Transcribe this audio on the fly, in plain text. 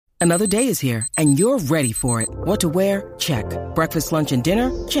Another day is here, and you're ready for it. What to wear? Check. Breakfast, lunch, and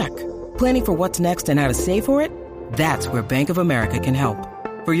dinner? Check. Planning for what's next and how to save for it? That's where Bank of America can help.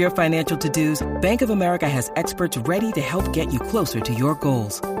 For your financial to-dos, Bank of America has experts ready to help get you closer to your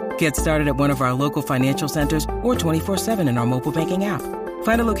goals. Get started at one of our local financial centers or 24/7 in our mobile banking app.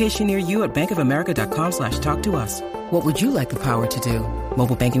 Find a location near you at bankofamerica.com/talktous. What would you like the power to do?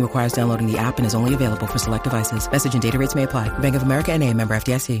 Mobile banking requires downloading the app and is only available for select devices. Message and data rates may apply. Bank of America N.A., member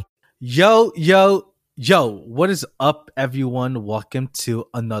FDIC. Yo, what is up, everyone? Welcome to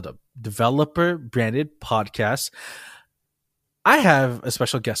another developer branded podcast. I have a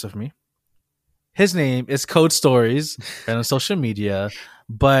special guest with me. His name is Code Stories and on social media,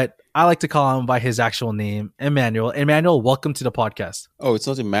 but I like to call him by his actual name, Emmanuel. Emmanuel, welcome to the podcast. Oh, it's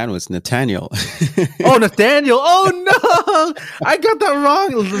not Emmanuel, it's Nathaniel. Oh, Nathaniel. Oh, no. I got that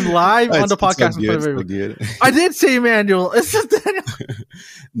wrong live on the podcast. I did say Emmanuel. It's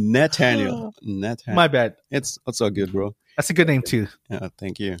Nathaniel. My bad. It's all good, bro. That's a good name, too. Yeah,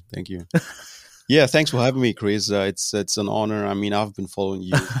 thank you. Yeah, thanks for having me, Chris. It's an honor. I mean, I've been following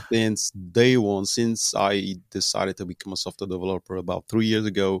you since day one, since I decided to become a software developer about 3 years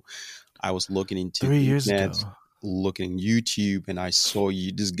ago. I was looking into 3 years ago, looking YouTube, and I saw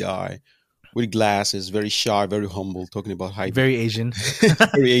you, this guy with glasses, very shy, very humble, talking about how very Asian,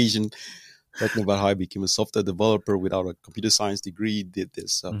 very Asian, talking about how I became a software developer without a computer science degree. Did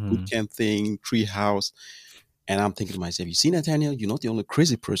this bootcamp thing, Treehouse. And I'm thinking to myself, you see, Nathaniel, you're not the only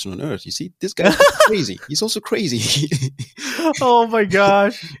crazy person on earth. You see, this guy's crazy. He's also crazy. Oh, my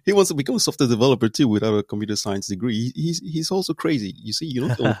gosh. He wants to become a software developer, too, without a computer science degree. He's also crazy. You see, you're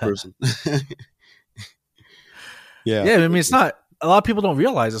not the only person. Yeah, I mean, it's not, a lot of people don't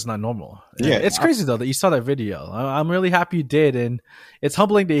realize it's not normal. Yeah. It's crazy, though, that you saw that video. I'm really happy you did. And it's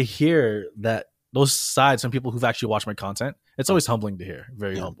humbling to hear that those sides from people who've actually watched my content. It's always humbling to hear.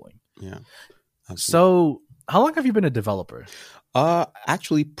 Very humbling. Yeah. Absolutely. So, how long have you been a developer?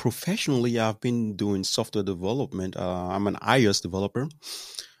 Actually, professionally, I've been doing software development. I'm an iOS developer.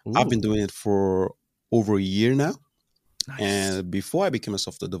 Ooh. I've been doing it for over a year now. Nice. And before I became a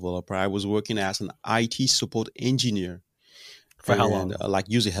software developer, I was working as an IT support engineer. For how long? Like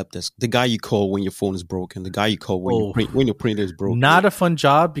user help desk, the guy you call when your phone is broken, the guy you call when your printer is broken. Not a fun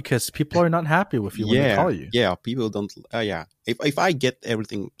job because people are not happy with you when they call you. Yeah, people don't. If I get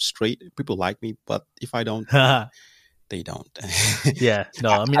everything straight, people like me. But if I don't, they don't. Yeah, no.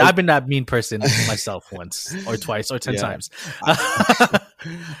 I mean, I've been that mean person myself once or twice or 10 times.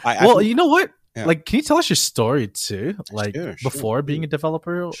 Well, you know what? Yeah. Like, can you tell us your story too? Like before being a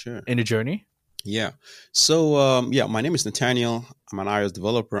developer in your journey? Yeah. So, my name is Nathaniel. I'm an iOS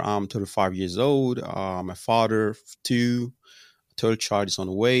developer. I'm 35 years old. I'm a father of two. Third child is on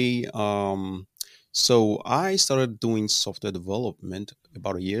the way. So I started doing software development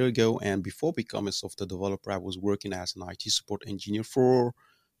about a year ago. And before becoming a software developer, I was working as an IT support engineer for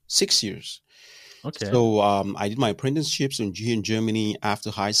 6 years. Okay. So I did my apprenticeships in Germany.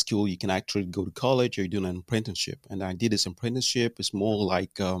 After high school, you can actually go to college or you do an apprenticeship. And I did this apprenticeship. It's more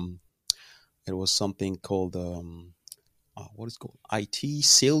like... it was something called, what is it called? IT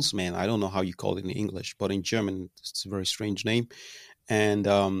salesman. I don't know how you call it in English, but in German, it's a very strange name. And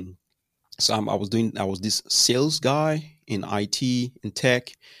so I was this sales guy in IT, in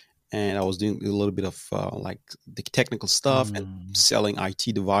tech, and I was doing a little bit of like the technical stuff and selling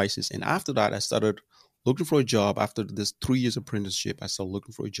IT devices. And after that, I started looking for a job. After this 3 years apprenticeship, I started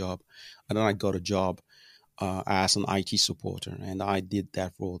looking for a job. And then I got a job as an IT supporter. And I did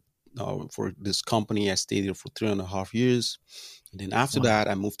that for this company. I stayed there for 3.5 years. And then after that,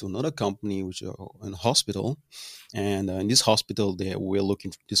 I moved to another company, which is in a hospital. And in this hospital, they were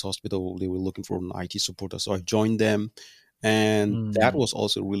looking for an IT supporter. So I joined them. And that was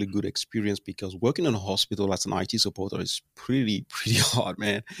also a really good experience because working in a hospital as an IT supporter is pretty hard,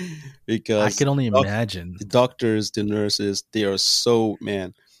 man. Because I can only imagine. The doctors, the nurses, they are so,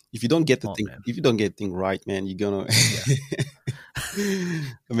 man. If you don't get the thing right, man, you're gonna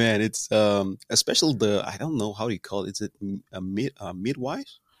man, it's especially I don't know how you call it. Is it a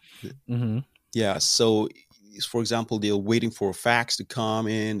midwife? Mm-hmm. Yeah. So, for example, they're waiting for a fax to come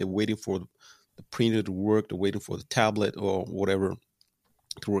in. They're waiting for the printer to work. They're waiting for the tablet or whatever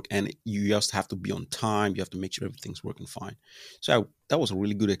to work, and you just have to be on time. You have to make sure everything's working fine. So that was a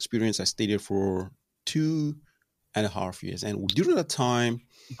really good experience. I stayed there for 2.5 years, and during that time,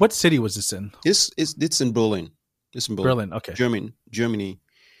 what city was this in? It's in Berlin. It's in Berlin. Berlin, okay. Germany.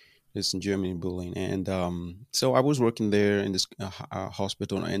 It's in Germany, Berlin, and so I was working there in this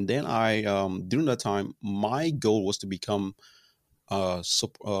hospital, and then I during that time, my goal was to become not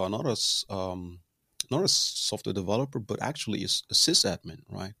not a software developer, but actually a sysadmin,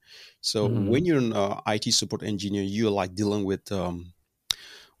 right? So Mm-hmm. when you're an IT support engineer, you're like dealing with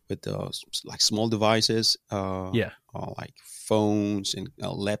like small devices, Yeah. like phones and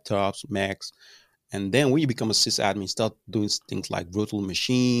laptops, Macs. And then when you become a sysadmin, you start doing things like virtual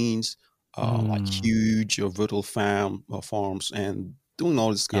machines, like Mm. huge virtual farms, and doing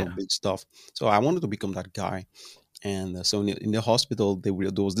all this kind of Yeah. big stuff. So I wanted to become that guy. And so in the hospital, there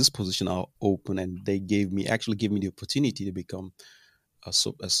was this position open, and they actually gave me the opportunity to become a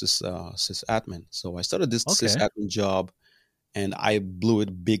sysadmin. So I started this Okay. sysadmin job, and I blew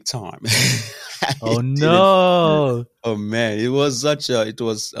it big time. I Oh didn't. no. Oh man, it was such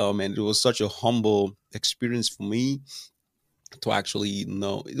a humble experience for me to actually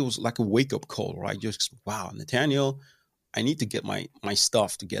know. It was like a wake up call, right? Just wow, Nathaniel, I need to get my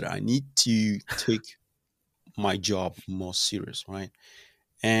stuff together. I need to take my job more serious, right?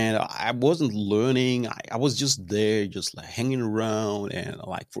 And I wasn't learning. I was just there, just like hanging around, and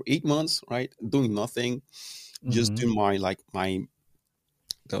like for 8 months, right, doing nothing, just Mm-hmm. doing my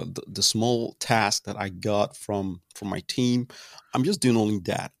the small task that I got from my team. I'm just doing only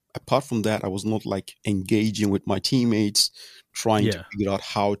that. Apart from that, I was not like engaging with my teammates, trying to Yeah. figure out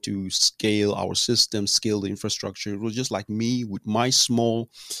how to scale our system, scale the infrastructure. It was just like me with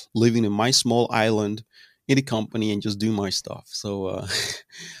living in my small island in the company and just doing my stuff. So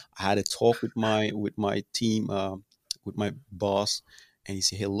I had a talk with my team, with my boss, and he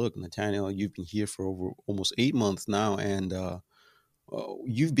said, "Hey, look, Nathaniel, you've been here for over almost 8 months now, and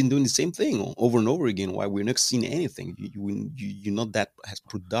you've been doing the same thing over and over again. Why we're not seeing anything? You're not that as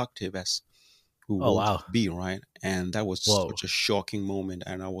productive as we Oh want you wow. to be, right?" And that was Whoa. such a shocking moment.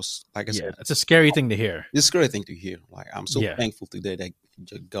 And I was, like I Yeah. said, It's a scary thing to hear. it's a great thing to hear. Like I'm so Yeah. thankful today that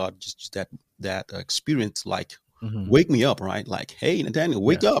God just that experience, like Mm-hmm. wake me up, right? Like, hey, Nathaniel,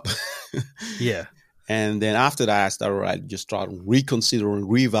 wake Yeah. up. Yeah. And then after that, I just started reconsidering,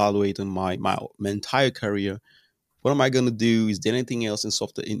 reevaluating my entire career. What am I going to do? Is there anything else in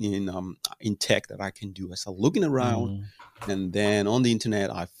software in tech that I can do? I started looking around, Mm. and then on the internet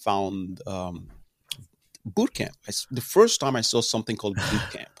I found bootcamp. The first time I saw something called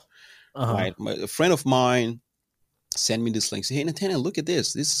bootcamp. Uh-huh. Right, a friend of mine sent me this link. Say, hey Nathaniel, look at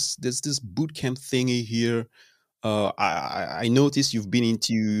this. There's this bootcamp thingy here. I noticed you've been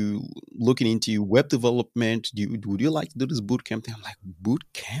into looking into web development. Would you like to do this bootcamp thing? I'm like,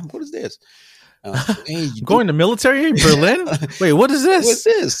 bootcamp? What is this? Hey, you go Going to military Berlin? Wait, what is what's this?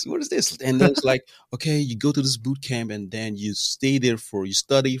 this? What is this? And then it's like, okay, you go to this boot camp and then you study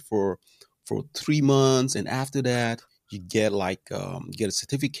for 3 months, and after that you get get a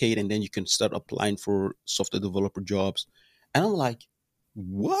certificate, and then you can start applying for software developer jobs. And I'm like,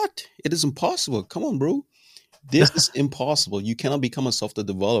 what? It is impossible. Come on, bro. This is impossible. You cannot become a software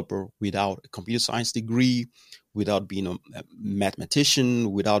developer without a computer science degree, without being a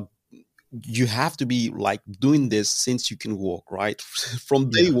mathematician, without you have to be like doing this since you can walk, right? From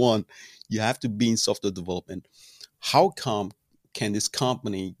day Yeah. one, you have to be in software development. How come can this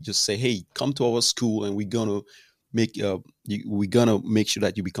company just say, "Hey, come to our school, and we're gonna make sure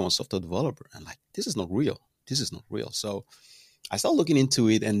that you become a software developer"? And like, this is not real. This is not real. So I started looking into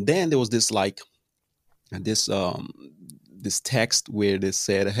it, and then there was this this this text where they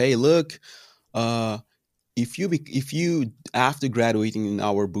said, "Hey, look, uh, if you after graduating in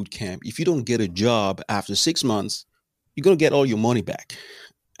our boot camp, if you don't get a job after 6 months, you're gonna get all your money back."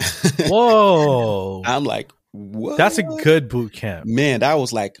 Whoa. I'm like, what? That's a good boot camp. Man, that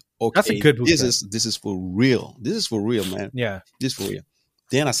was like, That's a okay, good boot this camp. is this is for real. This is for real, man. Yeah. This is for real.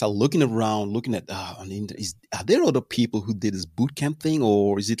 Then I started looking around, looking at on the internet. Are there other people who did this boot camp thing,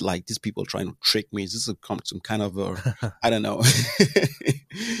 or is it like these people trying to trick me? Is this some kind of I don't know.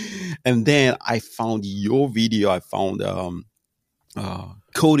 And then I found your video. I found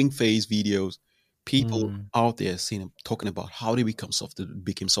coding phase videos. People Mm. out there talking about how they became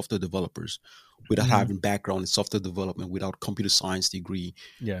software developers without Hmm. having background in software development, without computer science degree.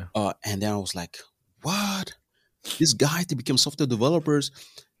 Yeah. And then I was like, what? These guys, they become software developers.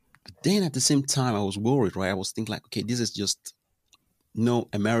 But then at the same time, I was worried, right? I was thinking like, okay, this is just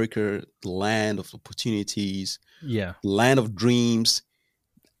America, the land of opportunities, Yeah. land of dreams.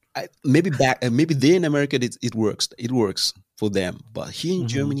 Maybe there in America it works. It works for them, but here in Hmm.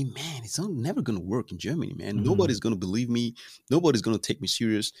 Germany, man, never gonna work in Germany, man. Hmm. Nobody's gonna believe me. Nobody's gonna take me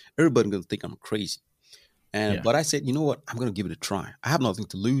serious. Everybody's gonna think I'm crazy. And Yeah. but I said, you know what? I'm gonna give it a try. I have nothing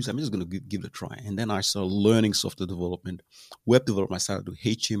to lose. I'm just gonna give it a try. And then I started learning software development, web development. I started with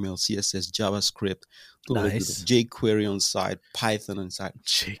HTML, CSS, JavaScript, do a little bit of Nice. jQuery on side, Python on side. I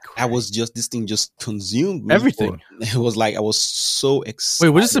jQuery. was just this thing just consumed me. Everything. It was like I was so Wait,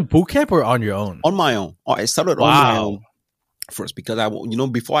 excited. was this a boot camp or on your own? On my own. I started on my Wow. own first because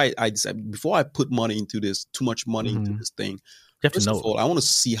before I decided, before I put money into this, too much money into this thing. You have to First know. of all, I want to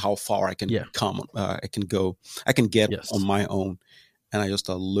see how far I can come. I can go. I can get Yes. on my own. And I just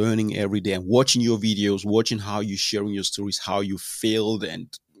started learning every day and watching your videos, watching how you sharing your stories, how you failed, and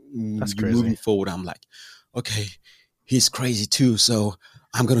That's you crazy. moving forward. I'm like, okay, he's crazy too, so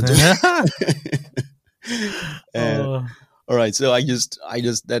I'm gonna do it. And, all right, so I just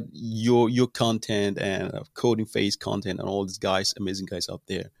that your content and Coding Phase content and all these guys, amazing guys out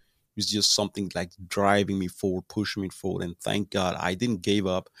there, was just something like driving me forward, pushing me forward. And thank God I didn't give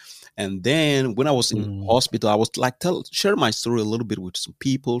up. And then when I was in hospital, I was like share my story a little bit with some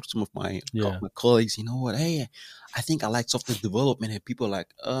people, some of my colleagues. You know what? Hey, I think I like software development. And people are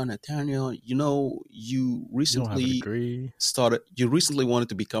like, Nathaniel, you recently you recently wanted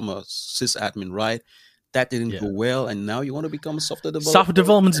to become a sysadmin, right? That didn't go well, and now you want to become a software developer. Software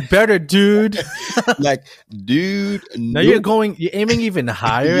development's better, dude. Like, dude. Now you're aiming even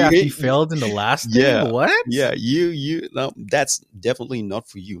higher after you failed in the last thing? Yeah. What? Yeah, no, that's definitely not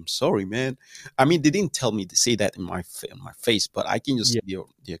for you. I'm sorry, man. I mean, they didn't tell me to say that in my face, but I can just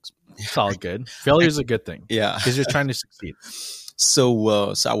it's all good. Failure is a good thing. Yeah, because you're trying to succeed. So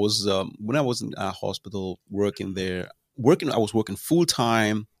I was when I was in a hospital working there. I was working full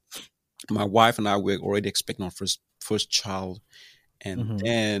time. My wife and I were already expecting our first child, and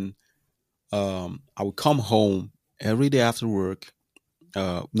then I would come home every day after work.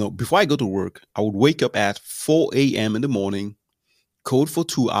 Before I go to work, I would wake up at 4 a.m. in the morning, code for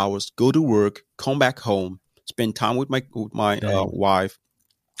 2 hours, go to work, come back home, spend time with my wife,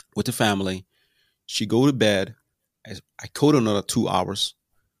 with the family. She go to bed. I code another 2 hours.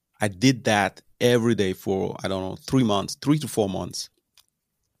 I did that every day for 3 to 4 months.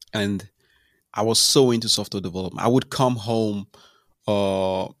 And I was so into software development. I would come home.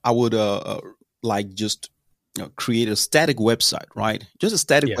 I would create a static website, right? Just a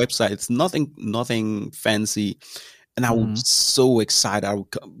static website. It's nothing fancy. And I was so excited. I would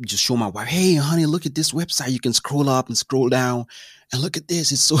just show my wife, hey, honey, look at this website. You can scroll up and scroll down. And look at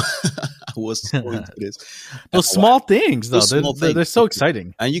this. It's so I was so into this. Those small things, though, they're so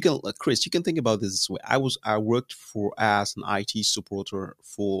exciting. And you can, Chris, you can think about this way. I worked as an IT supporter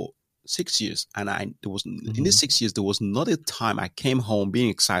for 6 years, and in these 6 years there was not a time I came home being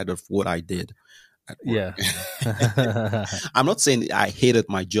excited for what I did. Yeah. I'm not saying I hated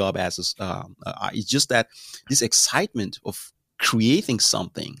my job it's just that this excitement of creating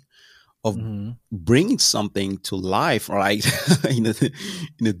something, of bringing something to life, right? in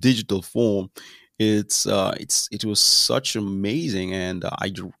a digital form. It was such amazing, and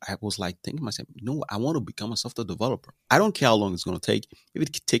I was like thinking to myself, I want to become a software developer. I don't care how long it's going to take. If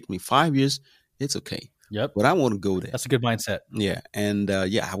it could take me 5 years, it's okay. Yep. But I want to go there. That's a good mindset. Yeah, and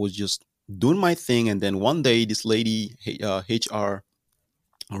I was just doing my thing, and then one day this lady, HR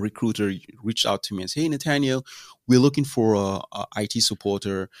recruiter, reached out to me and said, "Hey, Nathaniel, we're looking for a IT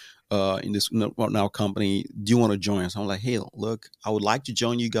supporter in this now company. Do you want to join us?" I'm like, "Hey, look, I would like to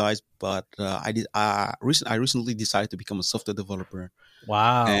join you guys, but I recently decided to become a software developer."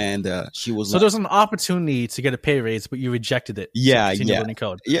 Wow. And she was so there's an opportunity to get a pay raise, but you rejected it. Yeah, learning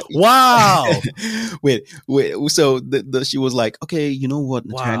code. Yeah. Wow. wait. So she was like, "Okay, you know what,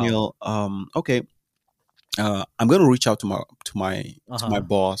 Nathaniel? Okay, I'm going to reach out to my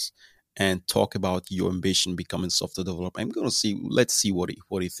boss and talk about your ambition becoming software developer. I'm going to let's see what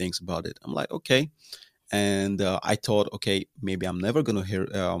he thinks about it." I'm like, okay. And I thought, okay, maybe I'm never going to hear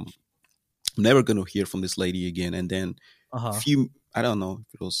from this lady again. And then I don't know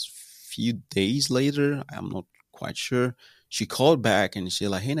if it was few days later, I'm not quite sure, she called back and she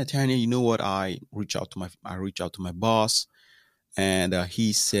like, "Hey, Nathaniel, you know what? I reached out to my boss, and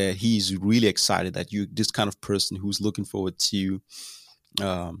he said he's really excited that you, this kind of person who's looking forward to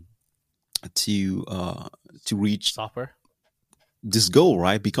reach software, this goal,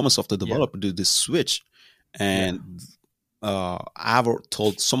 right? Become a software developer, do this switch." And I've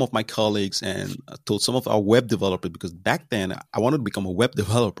told some of my colleagues and told some of our web developers, because back then I wanted to become a web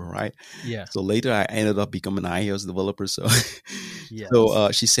developer, right? Yeah. So later I ended up becoming an iOS developer. So,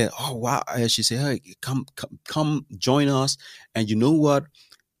 so she said, "Oh wow!" She said, "Hey, come join us." And you know what?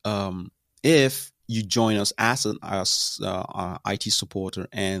 If you join us as an IT supporter,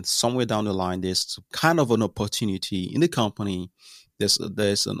 and somewhere down the line there's kind of an opportunity in the company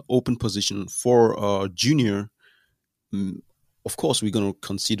there's an open position for junior. Of course, we're going to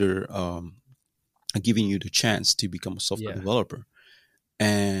consider giving you the chance to become a software developer.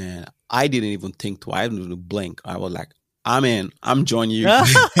 And I didn't even think twice. I didn't even blink. I was like, I'm in. I'm joining you. And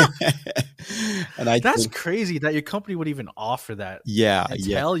that's crazy that your company would even offer that.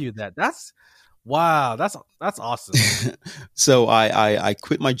 Tell you that. That's wow. That's awesome. So I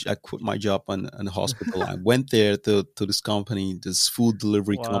quit my job in the hospital. I went there to this company, this food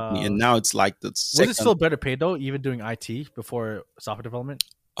delivery company, and now it's like the second. Was it still better paid though, even doing IT before software development?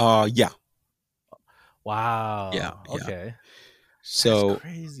 Yeah. Wow. Yeah. Okay. So that's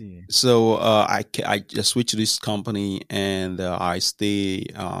crazy. So I just switched to this company, and I stay.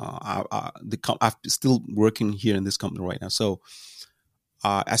 I'm still working here in this company right now. So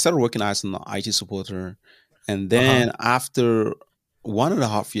I started working as an IT supporter, and then after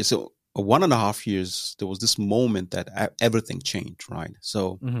 1.5 years, so 1.5 years, there was this moment that everything changed, right?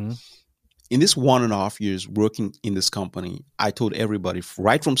 So in this 1.5 years working in this company, I told everybody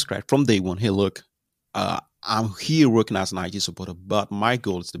right from scratch, from day one, hey, look, I'm here working as an IT supporter, but my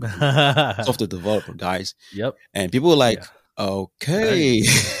goal is to be a software developer, guys. Yep. And people were like, okay.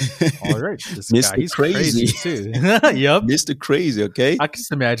 All right. This Mr. guy, he's Crazy too. Yep. Mr. Crazy, okay? I can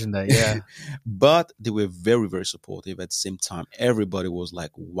just imagine that, yeah. But they were very, very supportive at the same time. Everybody was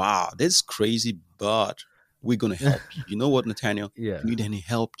like, wow, this is crazy, but we're going to help you. You know what, Nathaniel? Yeah. If you need any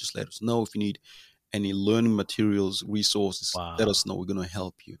help, just let us know. If you need any learning materials, resources, let us know. We're going to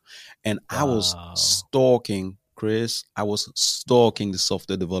help you. And I was stalking, Chris. I was stalking the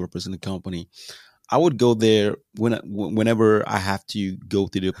software developers in the company. I would go there whenever I have to go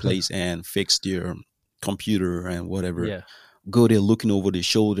to their place and fix their computer and whatever. Yeah. Go there looking over their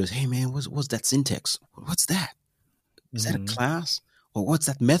shoulders. Hey, man, what's that syntax? What's that? Is that a class? Or what's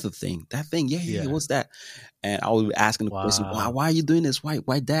that method thing? That thing? Yeah. What's that? And I was asking the question, why are you doing this? Why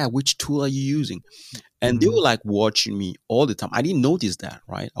that? Which tool are you using? And they were like watching me all the time. I didn't notice that,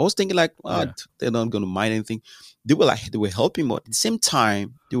 right? I was thinking like, they're not going to mind anything. They were helping me. At the same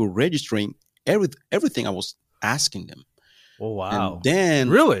time, they were registering everything I was asking them. Oh, wow. And then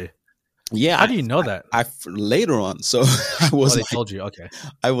really? Yeah. How do you know that? I later on. So I was they told you. Okay.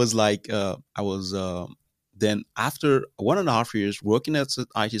 I was like, then after 1.5 years working as an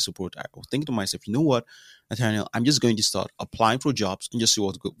IT support, I was thinking to myself, you know what, Nathaniel, I'm just going to start applying for jobs and just see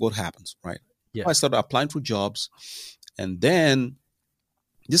what happens, right? Yeah. So I started applying for jobs, and then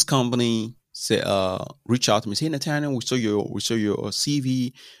this company reached out to me, say, hey, Nathaniel, we saw your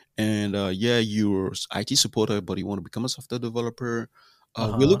CV, and you're IT supporter, but you want to become a software developer.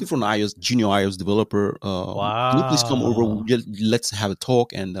 We're looking for an junior iOS developer. Can you please come over? Let's have a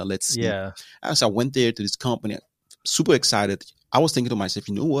talk and let's see. Yeah. As I went there to this company, super excited. I was thinking to myself,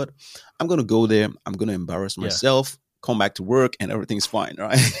 you know what? I'm going to go there. I'm going to embarrass myself, come back to work, and everything's fine,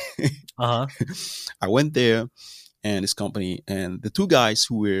 right? I went there, and this company, and there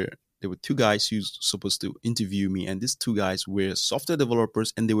were two guys who's supposed to interview me, and these two guys were software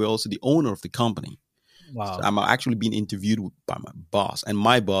developers, and they were also the owner of the company. Wow. So I'm actually being interviewed by my boss, and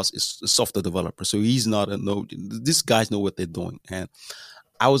my boss is a software developer. So he's not these guys know what they're doing. And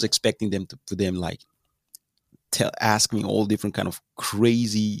I was expecting them ask me all different kind of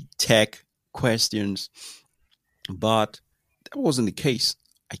crazy tech questions, but that wasn't the case.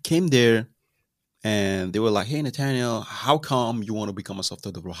 I came there and they were like, hey, Nathaniel, how come you want to become a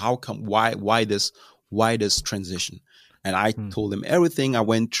software developer? How come, why this transition? And I told them everything I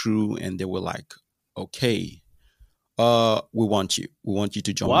went through, and they were like, okay, we want you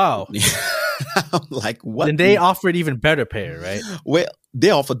to join. Wow. I'm like, what? And they offered even better pay, right? Well,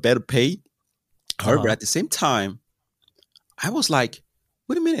 they offered better pay. However, at the same time, I was like,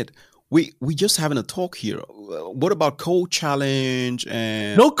 wait a minute, we just having a talk here. What about code challenge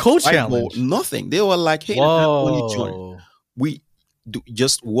and no code challenge? Nothing. They were like, hey, when you join, we do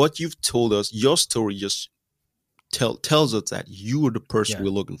just what you've told us. Your story just tells us that you are the person we're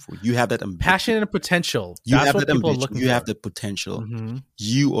looking for. You have that ambition. Passion and potential. You have that ambition. You have the potential.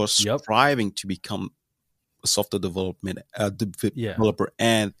 You are striving to become a software developer,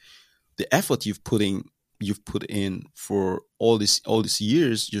 and the effort you've put in for all these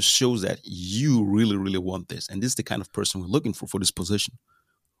years just shows that you really, really want this. And this is the kind of person we're looking for this position.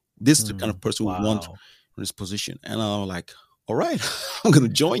 This is the kind of person we want for this position. And I'm like, all right, I'm going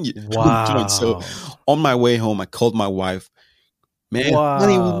to join you. Wow. So on my way home, I called my wife. Man,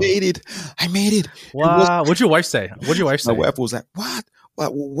 honey, we made it. I made it. Wow. What'd your wife say? My wife was like,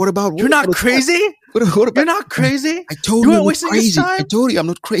 what about... You're not crazy? What about, you're not crazy? I told you I'm not crazy. I told you I'm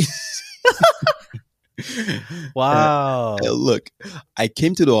not crazy. Uh, Wow. look, I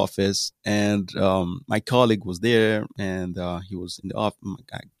came to the office and my colleague was there and he was in the office.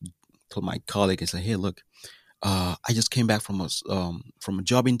 I told my colleague, I said, "Hey, look, I just came back from a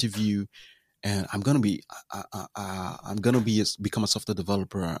job interview and I'm gonna become a software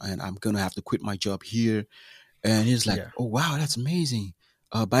developer and I'm gonna have to quit my job here." And he's like, Yeah. "Oh wow, that's amazing.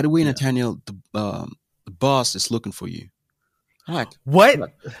 By the way, Yeah. Nathaniel, the boss is looking for you." I'm like, What? I'm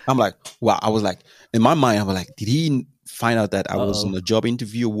like, I'm like, wow. I was like, in my mind, I was like, did he find out that I was in Uh-oh. a job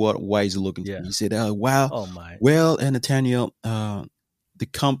interview? Or what? Why is he looking for Yeah. me? He said, "Wow, Oh my. well, Nathaniel, the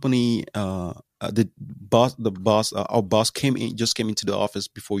company, our boss just came into the office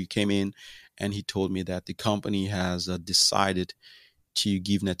before you came in, and he told me that the company has decided to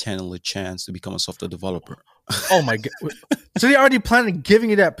give Nathaniel a chance to become a software developer." Oh my god. So they already planned on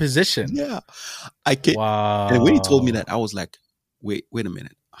giving you that position. Yeah, I can. And when he told me Wow. that, I was like, wait a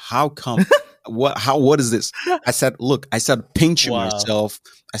minute. How come? What is this? I said, look, I started pinching Wow. myself.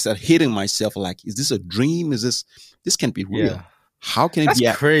 I started hitting myself like, is this a dream? This can't be real. Yeah. How can it That's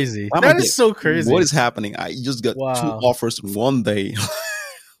be? crazy. Why am I That getting, is so what crazy. is happening? I just got two Wow. offers in one day.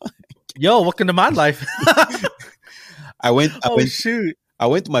 Yo, welcome to my life. I went, I Oh went, shoot. I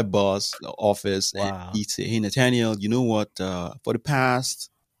went to my boss office and Wow. he said, "Hey, Nathaniel, you know what? For the past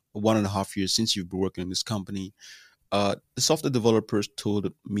 1.5 years since you've been working in this company, the software developers told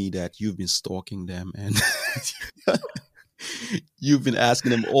me that you've been stalking them and you've been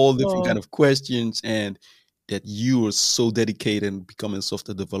asking them all different kind Oh. of questions and that you are so dedicated in becoming a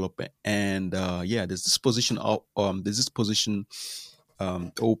software developer. And yeah, there's this position open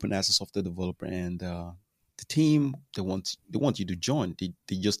as a software developer, and the team they want you to join. They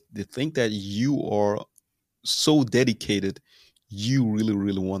think that you are so dedicated. You really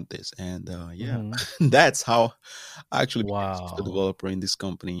really want this, and yeah, Mhm. that's how I actually became a software Wow. developer in this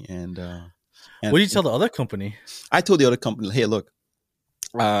company. And What do you tell the other company? I told the other company, "Hey, look,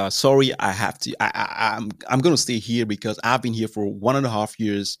 sorry, I have to. I'm gonna stay here because I've been here for 1.5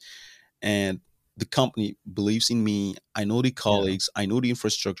 years, and the company believes in me. I know the Yeah. colleagues, I know the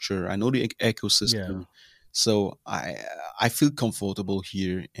infrastructure, I know the Yeah. ecosystem, so I feel comfortable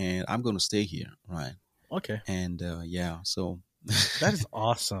here, and I'm gonna stay here, right?" Okay. And yeah, so That is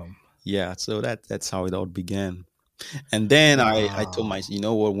awesome. yeah, so that's how it all began. And then I told Wow. myself, you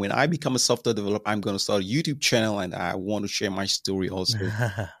know what, when I become a software developer, I'm going to start a YouTube channel and I want to share my story also with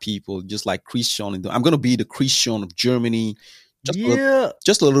people, just like Christian. I'm going to be the Christian of Germany, just a little, Yeah.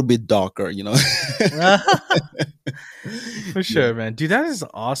 just a little bit darker, you know? For Yeah. sure, man. Dude, that is an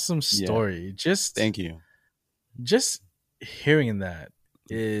awesome Yeah. story. Thank you. Just hearing that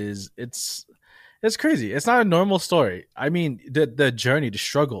it's crazy. It's not a normal story. I mean, the journey, the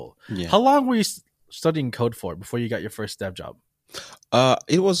struggle. Yeah. How long were you studying code for before you got your first dev job?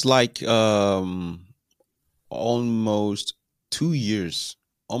 It was like almost 2 years.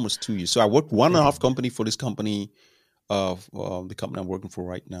 Almost 2 years. So I worked one and a half Damn. company for this company of the company I'm working for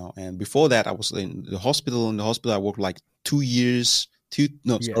right now. And before that, I was in the hospital. In the hospital, I worked like 2 years,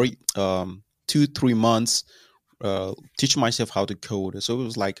 Yeah. 2-3 months, teaching myself how to code. So it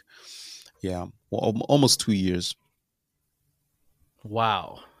was like, yeah, almost 2 years.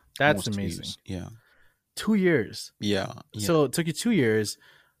 Wow. That's Almost two amazing. years. Yeah. 2 years. Yeah. Yeah. So it took you 2 years.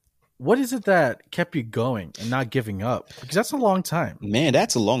 What is it that kept you going and not giving up? Because that's a long time. Man,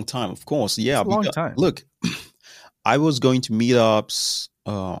 that's a long time, of course. It's Yeah. a long Because, time. look, I was going to meetups.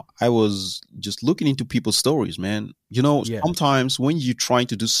 I was just looking into people's stories, man. You know, Yeah. sometimes when you're trying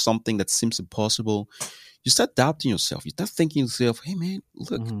to do something that seems impossible, you start doubting yourself. You start thinking to yourself, "Hey, man,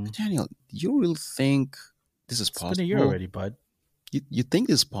 look, Mhm. Daniel, do you really think this is It's been a year possible? already, bud. You think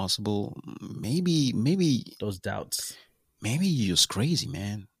this is possible? Maybe Those doubts. you're just crazy,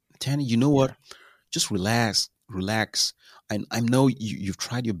 man. Daniel, you know what? Yeah. Just relax. I know you've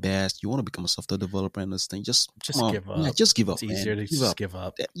tried your best. You want to become a software developer and this thing. Just come Just on, give yeah, up. just give up, It's man. easier to Give just up. give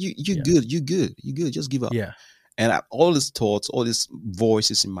up. You're Yeah. good. You're good. Just give up. Yeah. And all these thoughts, all these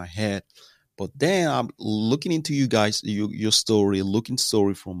voices in my head. But then I'm looking into you guys, your story, looking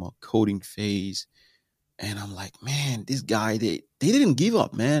story from a coding phase, and I'm like, man, this guy, they didn't give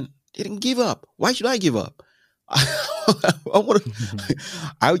up, man. They didn't give up. Why should I give up? I want to.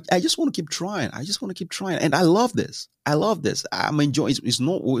 I just want to keep trying. I just want to keep trying, and I love this. I'm enjoying. It's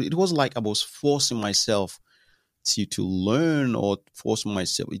not. It wasn't like I was forcing myself to learn or forcing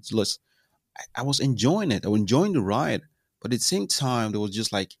myself. It's just I was enjoying it. I was enjoying the ride, but at the same time, there was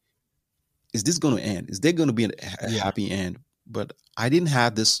just like, is this going to end? Is there going to be a Yeah. happy end? But I didn't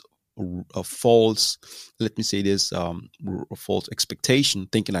have this a false, let me say this, a false expectation,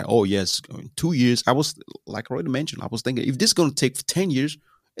 thinking like, oh yes, in 2 years. I was, like I already mentioned, I was thinking if this is going to take 10 years,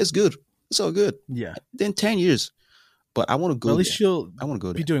 it's good. It's all good. Yeah. Then 10 years, but I want to But go at least there. you'll I want to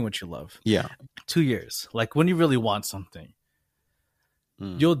go be there. doing what you love. Yeah. 2 years. Like when you really want something,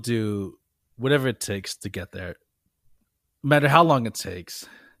 Mm. you'll do whatever it takes to get there, no matter how long it takes.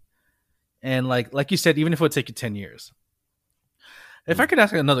 And like you said, even if it would take you 10 years. If I could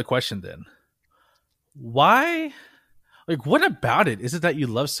ask another question then, why, like what about it is it that you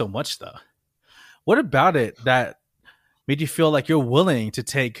love so much though? What about it that made you feel like you're willing to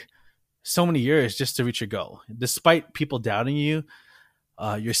take so many years just to reach your goal, despite people doubting you,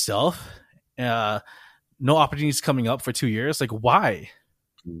 yourself, no opportunities coming up for 2 years? Like why?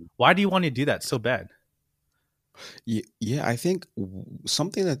 Mm. Why do you want to do that so bad? Yeah, I think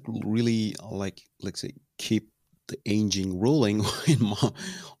something that really, like, let's say, keep the engine rolling on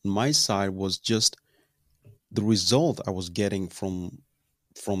my side was just the result I was getting from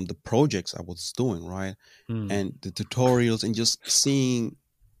the projects I was doing, right? Hmm. And the tutorials, and just seeing,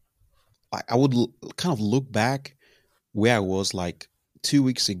 I would kind of look back where I was like 2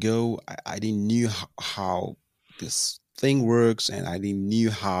 weeks ago. I didn't knew how this thing works, and I didn't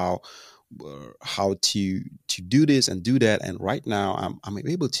knew how to do this and do that. And right now I'm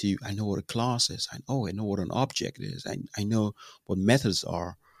able to. I know what a class is. I know what an object is. I know what methods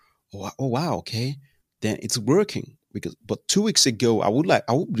are. Oh wow, okay, then it's working. Because but 2 weeks ago I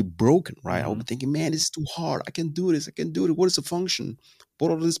would be broken, right? I would Mhm. be thinking, man, this is too hard. I can do this. I can do it. What is the function?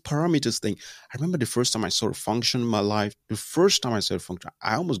 What are these parameters thing? I remember the first time I saw a function in my life. The first time I saw a function,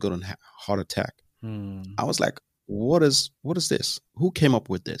 I almost got a heart attack. Hmm. I was like, what is this? Who came up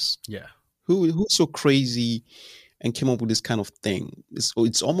with this? Yeah. Who's so crazy and came up with this kind of thing?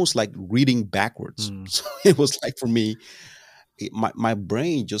 It's almost like reading backwards. Hmm. So it was like, for me, my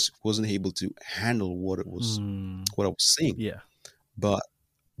brain just wasn't able to handle Hmm. what I was seeing. Yeah. But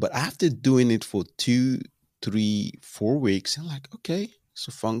after doing it for 2, 3, 4 weeks, I'm like, okay, it's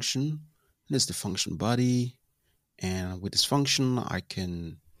a function. There's the function body, and with this function, I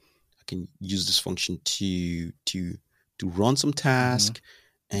can use this function to run some Mhm. task.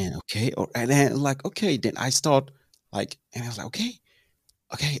 And okay, and then like, okay, then I start, like, and I was like,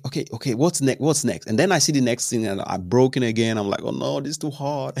 okay, what's next? And then I see the next thing, and I'm broken again. I'm like, oh no, this is too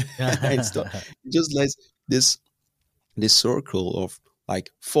hard. And stuff. Just like this circle of, like,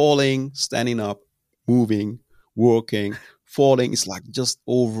 falling, standing up, moving, working, falling. It's like just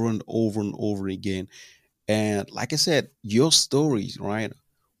over and over and over again. And like I said, your stories, right?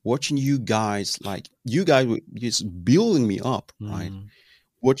 Watching you guys, like, you guys were just building me up, right? Hmm.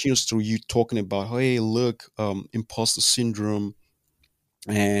 Watching us through, you talking about, hey, look, imposter syndrome,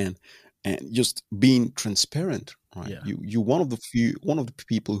 and just being transparent, right? Yeah. You one of the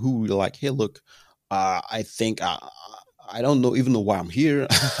people who were like, hey, look, I think I don't know even know why I'm here.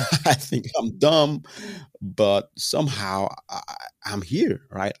 I think I'm dumb, but somehow I'm here,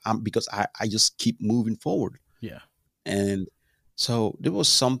 right? Because I just keep moving forward. Yeah. And so there was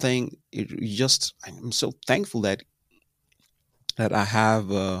something, I'm so thankful that I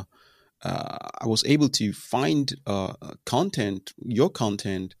have I was able to find content, your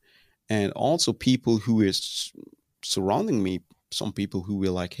content, and also people who is surrounding me. Some people who were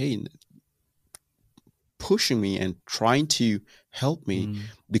like, hey, pushing me and trying to help me. Hmm.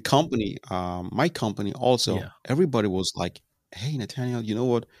 The company, my company also, Yeah. everybody was like, hey, Nathaniel, you know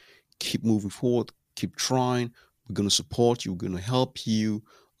what? Keep moving forward, keep trying. We're going to support you, we're going to help you.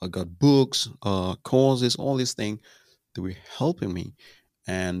 I got books, courses, all these things that were helping me.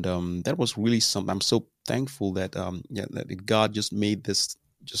 And that was really something. I'm so thankful that that God just made this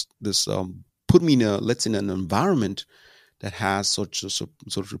put me in a, let's say, in an environment that has such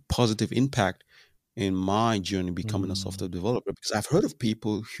a positive impact in my journey becoming a Hmm. software developer. Because I've heard of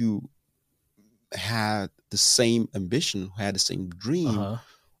people who had the same ambition, who had the same dream, Uh-huh.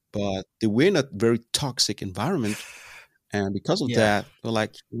 but they were in a very toxic environment. And because of Yeah. that, they're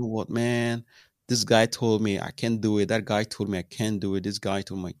like, you know what, man, this guy told me I can't do it. That guy told me I can't do it. This guy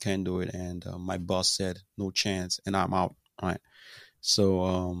told me I can't do it. And my boss said, no chance. And I'm out. Right.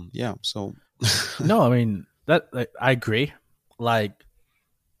 So, yeah. So, No, I mean that, like, I agree. Like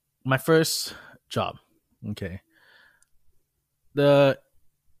my first job, okay. The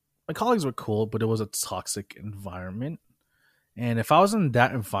My colleagues were cool, but it was a toxic environment. And if I was in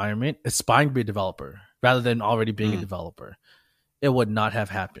that environment, aspiring to be a developer rather than already being a mm, developer, it would not have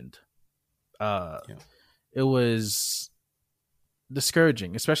happened. Uh, yeah. it was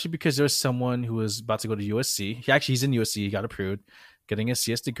discouraging, especially because there was someone who was about to go to USC. He's in USC. He got approved, getting a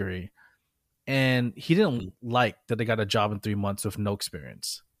CS degree, and he didn't Mm, like that they got a job in 3 months with no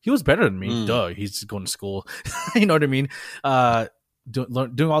experience. He was better than me. mm, Duh, he's going to school. You know what I mean?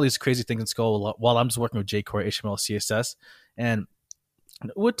 Doing all these crazy things in school while I'm just working with jQuery, HTML, CSS, and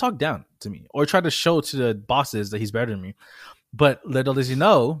would talk down to me or try to show to the bosses that he's better than me. But little does he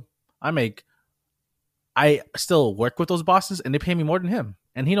know, I still work with those bosses and they pay me more than him,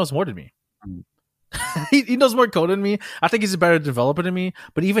 and he knows more than me. Mm. He knows more code than me. I think he's a better developer than me,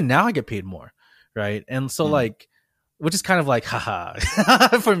 but even now I get paid more, right? And so like, which is kind of like, haha,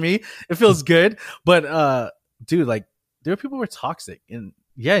 for me, it feels good. But dude, like, there are people who are toxic, and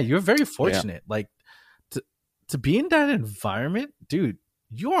yeah, you're very fortunate. Like, to be in that environment, dude,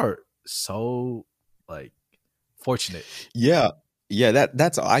 you are so like fortunate. Yeah.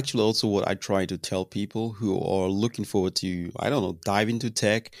 That's actually also what I try to tell people who are looking forward to, I don't know, dive into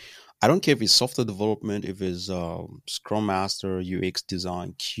tech. I don't care if it's software development, if it's Scrum Master, UX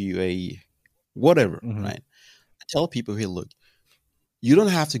design, QA, whatever, Mhm. right? I tell people, hey, look, you don't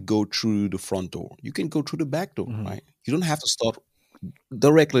have to go through the front door. You can go through the back door, Mhm. right? You don't have to start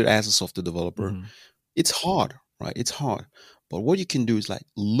directly as a software developer. Mhm. It's hard, right? It's hard. But what you can do is like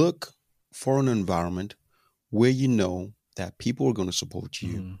look for an environment where you know that people are going to support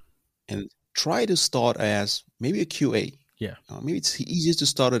you, Mhm. and try to start as maybe a QA. Yeah. Maybe it's easier to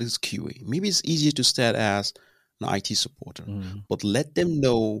start as QA. Maybe it's easier to start as an IT supporter. Mhm. But let them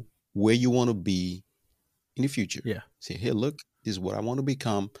know where you want to be in the future. Yeah. Say, hey, look, this is what I want to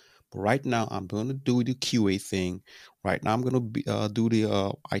become. But right now, I'm going to do the QA thing. Right now, I'm going to do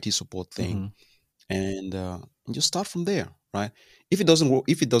the IT support thing, Mhm. and just start from there, right? If it doesn't work,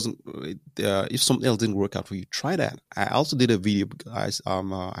 if something else didn't work out for you, try that. I also did a video, guys.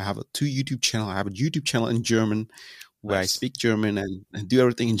 I have two YouTube channel. I have a YouTube channel in German where I Nice. speak German and do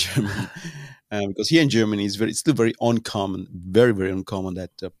everything in German. Because here in Germany, it's still very uncommon, very very uncommon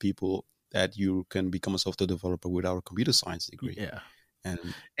that you can become a software developer without a computer science degree. Yeah. And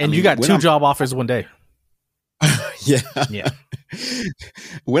And you got when 2 I'm job offers one day. yeah. Yeah.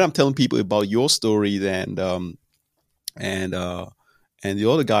 When I'm telling people about your story, and the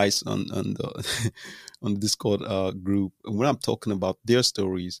other guys on the on the Discord group, when I'm talking about their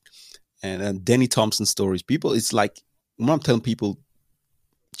stories and Danny Thompson stories, people, it's like when I'm telling people,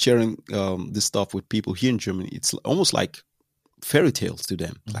 sharing this stuff with people here in Germany, it's almost like fairy tales to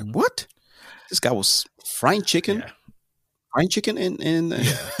them. Like, Mhm. what? This guy was frying chicken, Yeah. and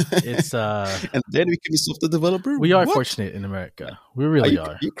Yeah. It's and then became a software developer. we are What? fortunate in America. We really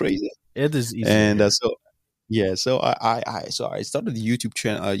are. You crazy? It is easier And here. so yeah, so I started the YouTube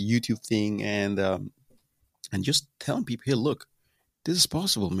channel, YouTube thing, and just telling people, hey, look, this is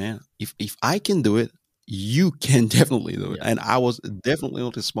possible, man. If I can do it, you can definitely do it. Yeah. And I was definitely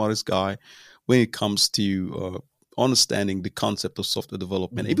not the smartest guy when it comes to understanding the concept of software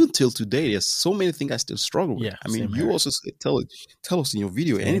development. Mhm. Even till today, there's so many things I still struggle with. Yeah, I mean, same you here. also tell us in your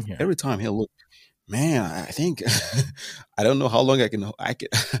video, Same and here. every time, hey, look, man, I think I don't know how long I can I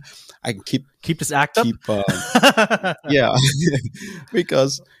can Keep this act up. keep yeah,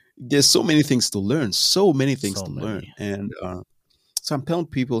 because there's so many things to learn, so many things So to learn, many. and so I'm telling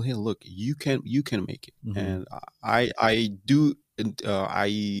people, hey, look, you can make it, Mhm. and I do. And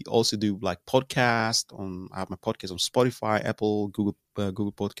I also do like podcast on. I have my podcast on Spotify, Apple, Google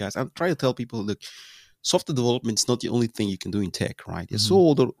Podcast. I'm trying to tell people, look, software development is not the only thing you can do in tech, right? There's Mhm.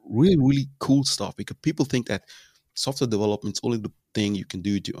 all the really really cool stuff, because people think that software development is only the thing you can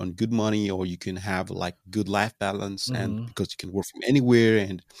do to earn good money, or you can have like good life balance, and Mhm. because you can work from anywhere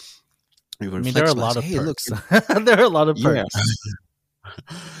and you're I very mean, there are a flexible. I lot say, of hey, look, perks. There are a lot of yeah. perks.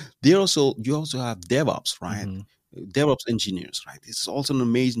 You also have DevOps, right? Mhm. DevOps engineers, right? This is also an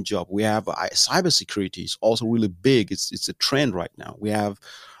amazing job. We have cybersecurity is also really big. It's a trend right now. We have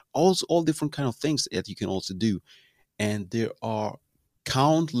also all different kind of things that you can also do, and there are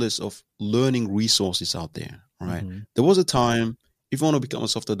countless of learning resources out there, right? Mhm. There was a time, if you want to become a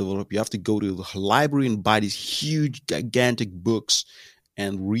software developer, you have to go to the library and buy these huge gigantic books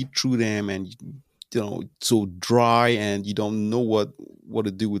and read through them, and so dry, and you don't know what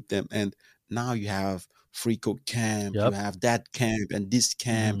to do with them. And now you have free code camp, you Yep. have that camp and this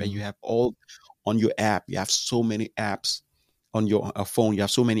camp, and you Mhm. have all on your app. You have so many apps on your phone. You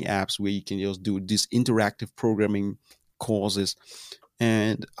have so many apps where you can just do this interactive programming courses.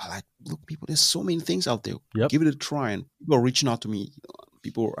 And I like, look, people, there's so many things out there. Yep. Give it a try. And people are reaching out to me.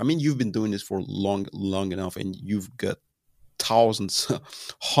 People, I mean, you've been doing this for long enough, and you've got thousands,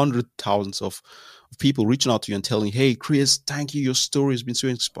 hundred thousands of people reaching out to you and telling, "Hey, Chris, thank you. Your story has been so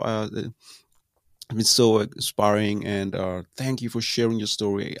inspiring, and thank you for sharing your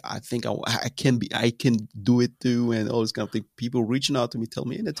story. I think I can do it too," and all this kind of thing. People reaching out to me, tell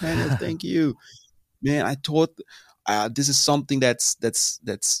me, "Hey, Nathaniel, thank you, man. I thought this is something that's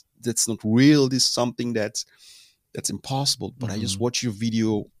not real. This is something that's impossible. But I just Mhm. watched your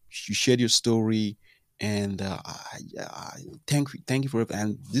video. You shared your story, And thank you for it.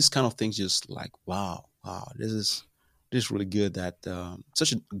 And this kind of things, just like wow, this is really good. That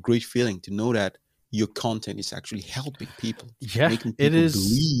such a great feeling to know that your content is actually helping people, Yeah, making it people is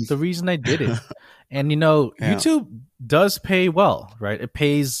believe. the reason I did it. And Yeah, YouTube does pay well, right? It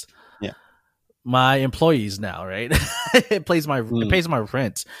pays yeah, my employees now, right? It mm, pays my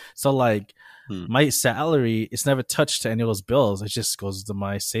rent. So like mm, my salary is never touched to any of those bills. It just goes to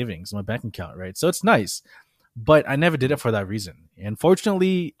my savings, my bank account, right? So it's nice. But I never did mm, it for that reason. And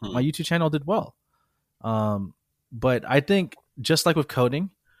fortunately, my mm, YouTube channel did well. Um, but I think just like with coding,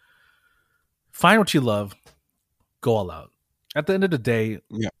 find what you love, go all out. At the end of the day,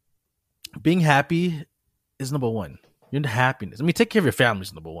 yeah, being happy is number one. Your happiness. I mean, take care of your family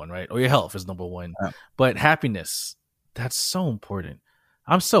is number one, right? Or your health is number one. yeah, But happiness, that's so important.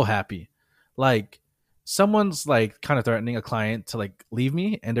 I'm so happy. Like, someone's like kind of threatening a client to like leave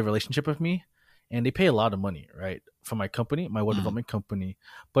me and their relationship with me, and they pay a lot of money, right? For my company, my web mm, development company.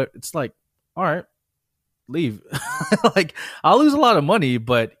 But it's like, all right, leave. Like, I'll lose a lot of money,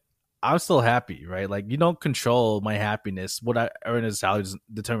 but I'm still happy, right? Like, you don't control my happiness. What I earn as salary doesn't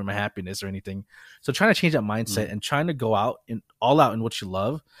determine my happiness or anything. So trying to change that mm, mindset and trying to go out and all out in what you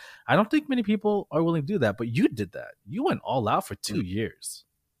love, I don't think many people are willing to do that. But you did that. You went all out for mm. 2 years.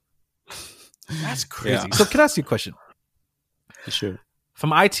 That's Yeah, crazy. So can I ask you a question? sure.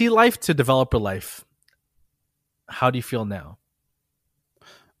 From IT life to developer life, how do you feel now?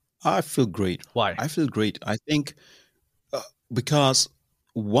 I feel great. Why? I feel great. I think uh, because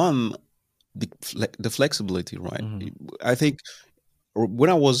one, the flexibility, right? Hmm. I think when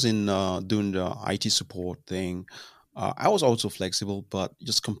I was in doing the IT support thing, I was also flexible, but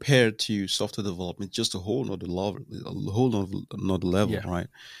just compared to software development, just a whole another level, Yeah. right?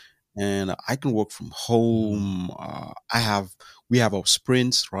 And I can work from Hmm. home. We have our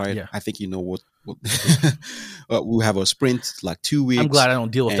sprints, right? Yeah. I think you know what we have a sprint like two I'm weeks, glad I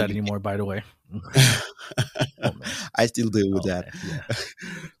don't deal with and that you anymore, by the way. Oh, man. I still deal with Oh, that. man. Yeah.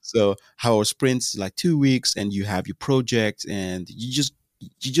 So our sprints like 2 weeks, and you have your project, and you just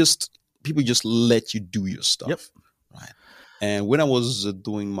people just let you do your Yep. stuff, right? And when I was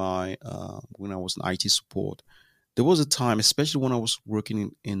doing my when I was in IT support, there was a time, especially when I was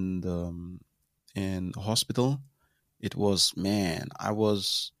working in the in hospital. It was, man, there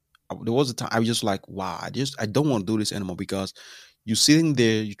was a time I was just like, wow, I don't want to do this anymore, because you're sitting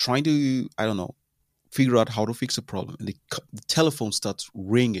there, you're trying to, I don't know, figure out how to fix a problem, and the telephone starts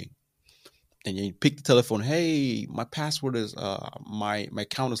ringing, and you pick the telephone. Hey, my password is my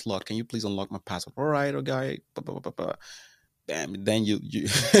account is locked. Can you please unlock my password? All right, okay. Bam. And then you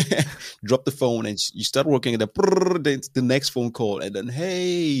drop the phone, and you start working. And then the next phone call, and then,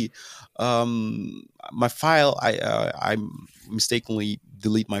 hey, my file, I mistakenly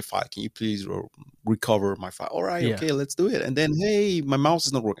delete my file. Can you please recover my file? All right, Yeah. okay, let's do it. And then, hey, my mouse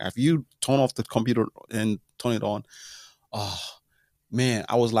is not working. Have you turn off the computer and turn it on? Oh man,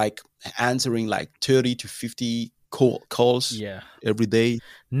 I was like answering like 30 to 50 calls Yeah. every day,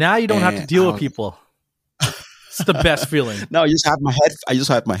 Now you don't have to and deal with people. It's the best feeling. now I just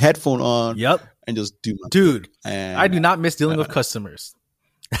have my headphone on Yep. and just do my Dude, I and do not miss dealing with customers.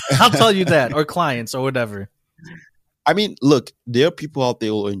 I'll tell you that, or clients, or whatever. I mean, look, there are people out there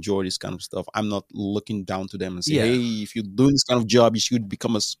who enjoy this kind of stuff. I'm not looking down to them and say, Yeah. hey, if you're doing this kind of job, you should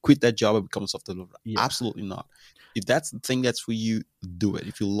quit that job and become a software developer. Yeah. Absolutely not. If that's the thing that's for you, do it.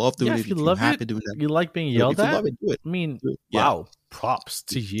 If you love doing Yeah, it, if you if you're love happy it, doing that, you like being do it. yelled If you at. love it, do it. I mean, Do it. Yeah, wow, props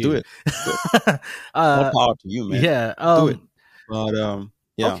to you. do it. Do it. More uh, power to you, man. yeah. Do it. But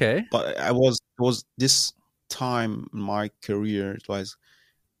yeah. Okay. But it was this time in my career. It was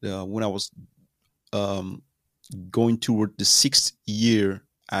when I was um going toward the 6th year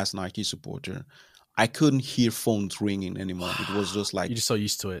as an IT supporter. I couldn't hear phones ringing anymore. It was just like You're just so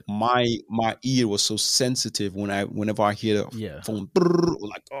used to it. my ear was so sensitive whenever I hear a Yeah. phone, brrr,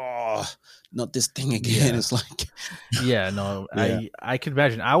 like, oh, not this thing again. Yeah. It's like, Yeah, no, yeah. I can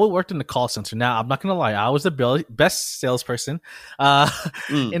imagine. I worked in the call center. Now, I'm not gonna lie, I was the best salesperson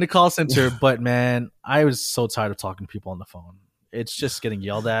Mm. in the call center, but man, I was so tired of talking to people on the phone. It's just getting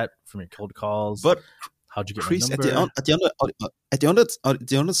yelled at from your cold calls. But How'd you get Chris, my number? at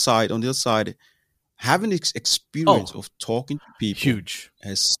the other side, having this experience of talking to people Huge,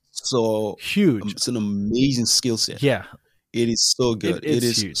 is huge. it's an amazing skill set. Yeah, It is so good. It it's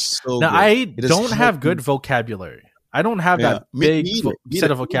is huge. so Now, good. I It has don't have helped good me. vocabulary. I don't have Yeah, that big me set of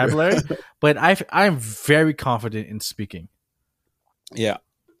neither. vocabulary, but I'm very confident in speaking. Yeah,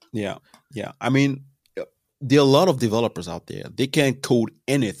 yeah, yeah. I mean, there are a lot of developers out there. They can't code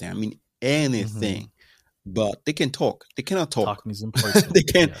anything. I mean, anything, but they can talk. They cannot talk. Talking is important. They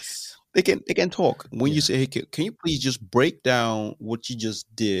can. Yes. they can talk. When you Yeah. say, hey, can you please just break down what you just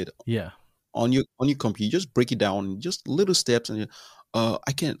did Yeah. on your computer? Just break it down in just little steps, and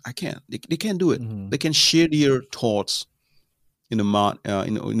I can't. They can't do it. Hmm. They can share their thoughts in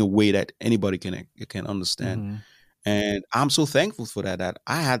a way that anybody can understand. Hmm. And I'm so thankful for that. That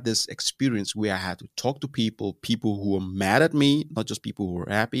I had this experience where I had to talk to people who were mad at me, not just people who were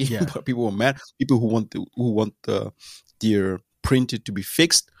happy, Yeah. but people who were mad, people who want their printed to be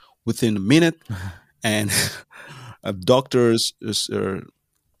fixed within a minute, and doctors,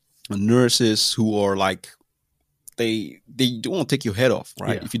 nurses who are like they don't want to take your head off,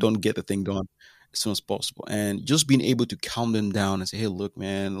 right? Yeah. If you don't get the thing done as soon as possible, and just being able to calm them down and say, "Hey, look,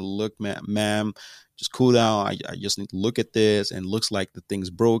 man, look, ma'am, just cool down. I just need to look at this, and looks like the thing's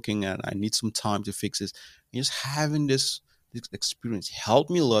broken, and I need some time to fix this." And just having this experience helped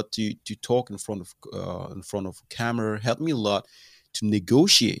me a lot to talk in front of camera. Helped me a lot to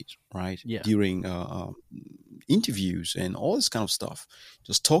negotiate, right, Yeah. during interviews and all this kind of stuff.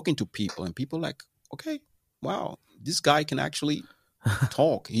 Just talking to people, and people like, okay, wow, this guy can actually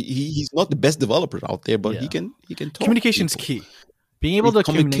talk. He's not the best developer out there, but Yeah. he can talk to Communication's people. key. Being able to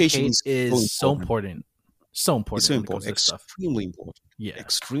Communication communicate is so is so important. important. So It's important so when it comes important, to this stuff. extremely important, Yeah.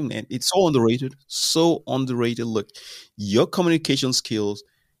 extremely, and it's so underrated. So underrated. Look, your communication skills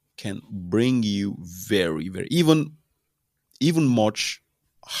can bring you very, very even much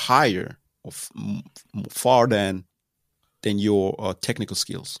higher of far than your technical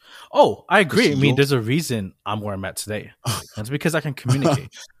skills. Oh, I agree. I Because mean, there's a reason I'm where I'm at today. That's because I can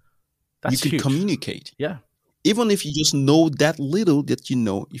communicate. you That's can huge. communicate. Yeah. Even if you just know that little that you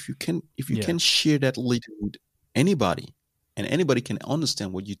know, if you Yeah. can share that little with anybody, and anybody can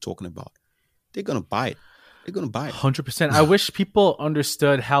understand what you're talking about, they're gonna buy it. They're gonna buy it. 100%. I wish people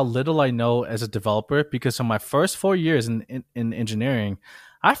understood how little I know as a developer, because in my first 4 years in engineering,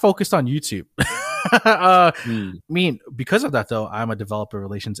 I focused on YouTube. I mean, because of that, though, I'm a developer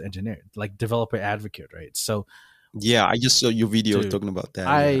relations engineer, like developer advocate, right? So, Yeah, I just saw your video dude, talking about that.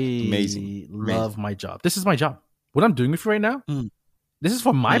 I Yeah, amazing, love amazing. my job. This is my job. What I'm doing with you right now, Mm, this is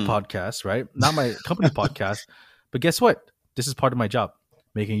for my mm. podcast, right? Not my company podcast. But guess what? This is part of my job.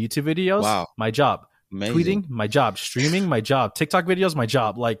 Making YouTube videos, Wow, my job. amazing. Tweeting, my job. Streaming, my job. TikTok videos, my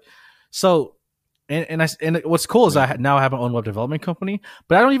job. Like, so, and what's cool is Right. now have my own web development company,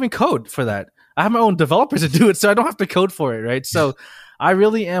 but I don't even code for that. I have my own developers to do it, so I don't have to code for it, right? So, I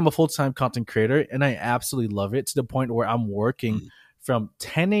really am a full-time content creator, and I absolutely love it to the point where I'm working Mm, from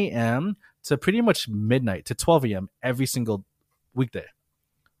 10 a.m. to pretty much midnight to 12 a.m. every single weekday.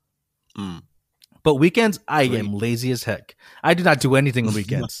 mm. But weekends, I Great. am lazy as heck. I do not do anything on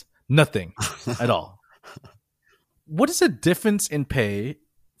weekends. Nothing at all. What is the difference in pay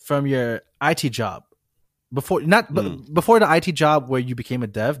from your IT job before before the IT job where you became a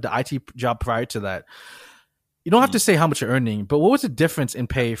dev, the IT job prior to that? You don't have to say how much you're earning, but what was the difference in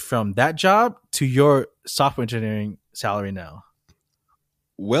pay from that job to your software engineering salary now?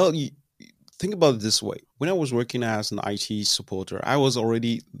 Well, think about it this way. When I was working as an IT supporter, I was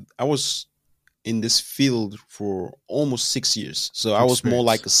in this field for almost 6 years. So I was more Experience.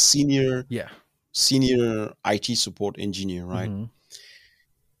 like a senior Yeah. IT support engineer, right? Mhm.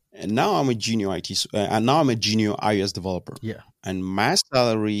 And now I'm a junior and now I'm a junior iOS developer. Yeah. And my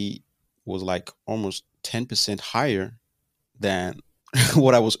salary was like almost 10% higher than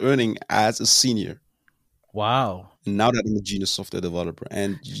what I was earning as a senior. Wow. And now that I'm a junior software developer,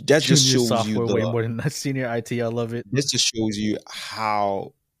 and that just Junior shows software you way more than senior IT. I love it. this just shows you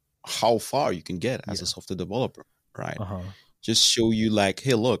how far you can get as a Yeah. software developer, right? Uh-huh. Just show you like,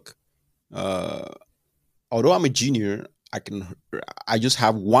 hey, look, although I'm a junior, I just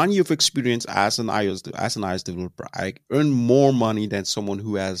have 1 year of experience as an iOS developer. I earn more money than someone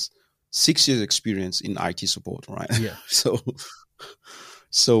who has 6 years experience in IT support, right? Yeah.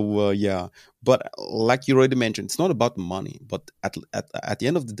 So yeah, but like you already mentioned, it's not about the money, but at the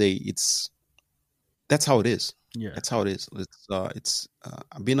end of the day, that's how it is. Yeah. That's how it is. It's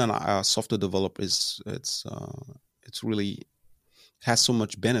being a software developer it's really has so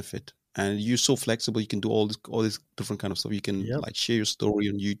much benefit, and you're so flexible. You can do all this different kind of stuff. You can Yep. like share your story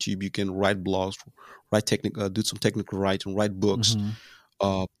on YouTube. You can write blogs, do some technical writing, write books, Mhm.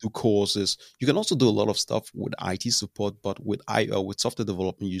 do courses. You can also do a lot of stuff with IT support, but with software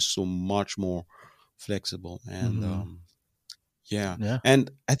development, you're so much more flexible. And Mhm. yeah, Yeah. and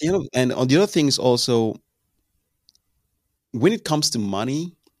on the other thing is also, when it comes to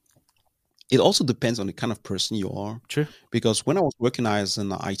money, it also depends on the kind of person you are. True. Because when I was working as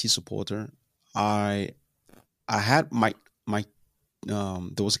an IT supporter, I had my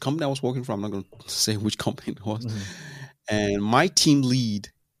there was a company I was working for. I'm not going to say which company it was, Mhm. and my team lead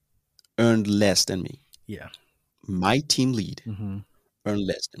earned less than me. Yeah. My team lead Mm-hmm. earned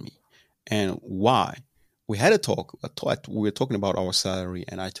less than me. And why? We had a talk. We were talking about our salary,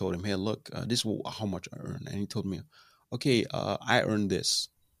 and I told him, "Hey, look, this is how much I earn." And he told me, "Okay, I earn this."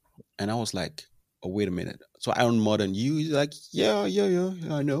 And I was like, "Oh, wait a minute. So I earn more than you?" He's like, "Yeah, yeah, yeah,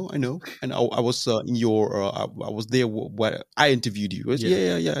 yeah, I know, I know." And I was in your, I was there where I interviewed you. He goes, Yeah.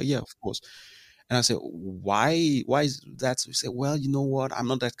 yeah, yeah, yeah, yeah, of course. And I said, "Why? Why is that?" So he said, "Well, you know what? I'm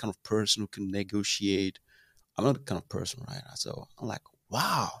not that kind of person who can negotiate. I'm not the kind of person, right?" So I'm like,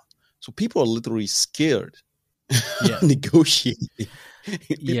 "Wow." So people are literally scared Yeah. negotiating. People are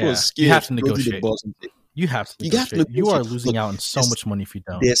Yeah. You scared have to to go to the negotiate. boss and say, You have to you have to negotiate. You are negotiate. losing Look, out on so there's, much money if you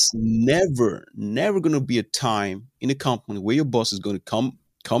don't. there's never going to be a time in a company where your boss is going to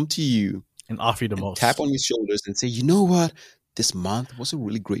come to you And offer you the and most. tap on your shoulders and say, "You know what? This month was a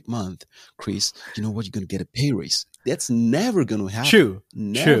really great month, Chris. You know what? You're going to get a pay raise." That's never going to happen. True.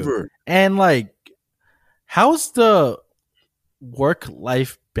 Never. True. And like, how's the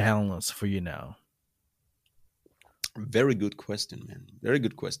work-life balance for you now? Very good question, man. Very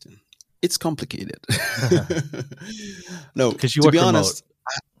good question. It's complicated. No, Because you to work be remote. honest,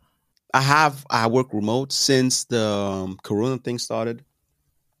 I work remote since the Corona thing started.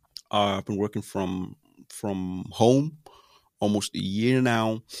 I've been working from home almost a year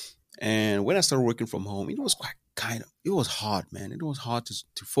now, and when I started working from home, it was it was hard, man. It was hard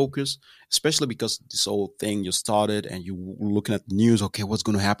to focus, especially because this whole thing just started, and you were looking at the news. Okay, what's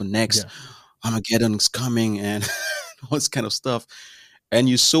going to happen next? Yeah. Armageddon's coming, and all this kind of stuff. And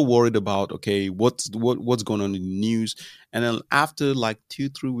you're so worried about, okay, what's going on in the news. And then after like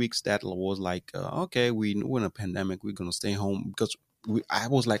 2-3 weeks, that was like, okay, we're in a pandemic, we're gonna stay home. Because I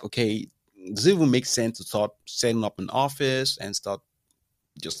was like, okay, does it even make sense to start setting up an office and start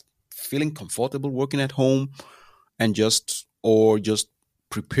just feeling comfortable working at home, and just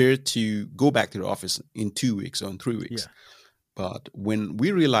prepare to go back to the office in 2 weeks or in 3 weeks? Yeah. But when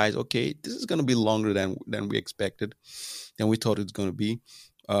we realized, okay, this is going to be longer than we expected, than we thought it's going to be,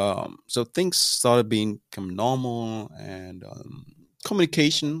 so things started being normal, and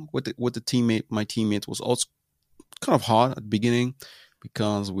communication with my teammate was also kind of hard at the beginning,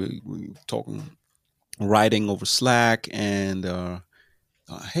 because we were talking, writing over Slack, and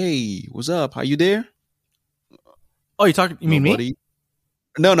hey, what's up? Are you there? Oh, you mean me? Nobody.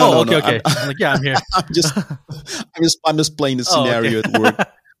 No, Oh, no, okay, no. okay. I'm like, yeah, I'm here. I'm just playing the Oh, okay. scenario at work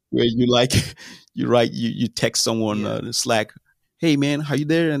where you like you text someone Yeah. Slack, "Hey man, how you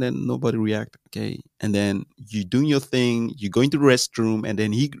there?" And then nobody react. Okay, and then you doing your thing, you go into the restroom, and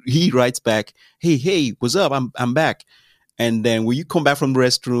then he writes back, "Hey, what's up? I'm back." And then when you come back from the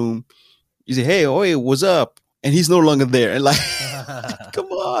restroom, you say, "Hey, oh, hey, what's up?" And he's no longer there. And like, come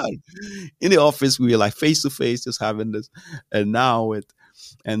on. In the office, we were like face to face, just having this, and now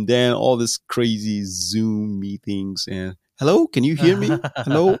and then all this crazy Zoom meetings, and hello, can you hear me?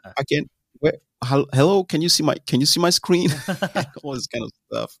 Hello, I can. Hello, can you see my screen? All this kind of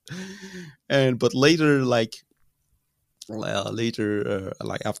stuff. But later, like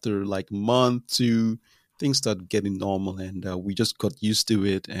after like month two, things started getting normal, and we just got used to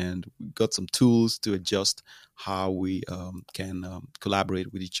it, and we got some tools to adjust how we can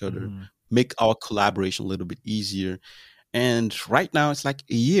collaborate with each other, Mhm. make our collaboration a little bit easier. And right now, it's like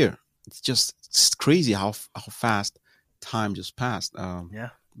a year. It's crazy how fast time just passed. Yeah.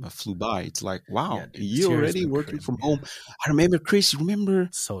 Flew by. It's like, Yeah, wow, a dude, year this year has already been working crazy. from home. I remember, Chris. You remember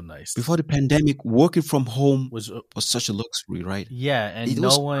So nice. before the pandemic, working from home Was was such a luxury, right? yeah, and It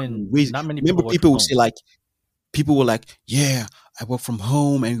was crazy. not many Remember, people work people from would home. say like, people were like, "Yeah, I work from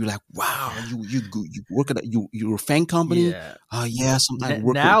home," and you're like, "Wow, you work at you're a fan company?" Yeah. Yeah, sometimes I work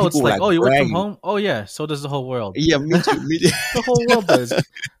with Now it's people were like, like oh, you work from bragging. home? Oh yeah, so does the whole world. Yeah, me too. Me too. The whole world does.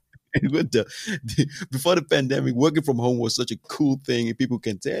 With before the pandemic, working from home was such a cool thing, and people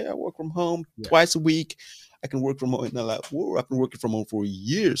can say, "Hey, I work from home Yeah. twice a week. I can work from home." And they're like, "Whoa, I've been working from home for a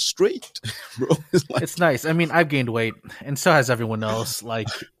year straight, bro." It's like, It's nice. I mean, I've gained weight, and so has everyone else. Like,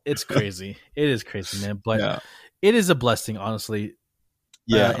 it's crazy. It is crazy, man. But yeah, it is a blessing, honestly,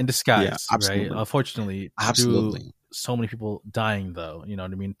 yeah, in disguise, right? absolutely, Unfortunately, through absolutely. so many people dying, though, you know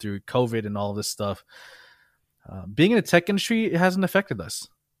what I mean, through COVID and all this stuff. Being in the tech industry, it hasn't affected us.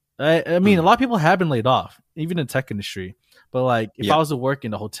 I mean, a lot of people have been laid off, even in the tech industry. But like, if Yeah. I was to work in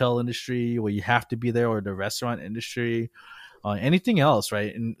the hotel industry where you have to be there, or the restaurant industry, anything else,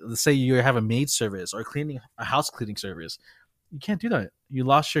 right? And let's say you have a maid service or a house cleaning service, you can't do that. You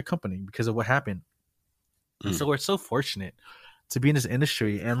lost your company because of what happened. And so we're so fortunate to be in this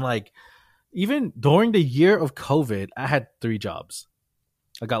industry. And like, even during the year of COVID, I had 3 jobs.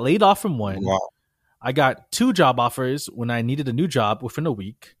 I got laid off from one. Wow. I got 2 job offers when I needed a new job within a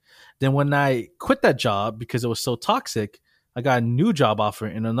week. Then when I quit that job because it was so toxic, I got a new job offer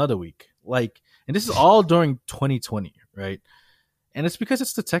in another week. Like, and this is all during 2020, right? And it's because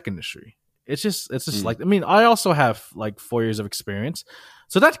it's the tech industry. It's just like, I mean, I also have like 4 years of experience,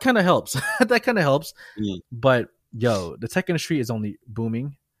 so that kind of helps. That kind of helps. But yo, the tech industry is only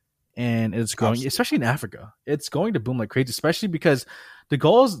booming, and it's growing, Absolutely. especially in Africa. It's going to boom like crazy, especially because the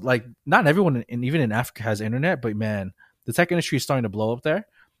goal is like not everyone, and even in Africa, has internet. But man, the tech industry is starting to blow up there,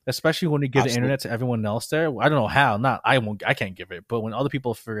 especially when we give the Absolutely. internet to everyone else there. I don't know how. I can't give it, but when other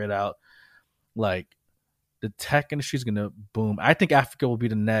people figure it out, like the tech industry is gonna boom. I think Africa will be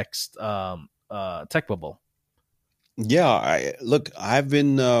the next tech bubble. Yeah, I've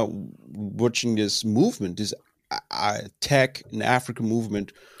been watching this movement, this tech in Africa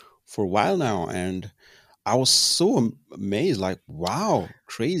movement for a while now, and I was so amazed. Like, wow,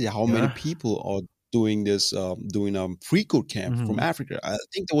 crazy how many Yeah. people are doing this, doing free code camp from Mhm. Africa. I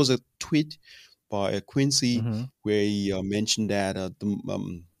think there was a tweet by Quincy Mhm. where he mentioned that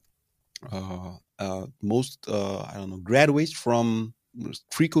most I don't know, graduates from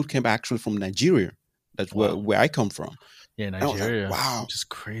free code camp actually from Nigeria. That's Wow. where I come from. Yeah, And I was like, Nigeria, wow, which is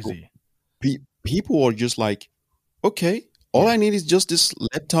crazy. people are just like, okay, all Yeah. I need is just this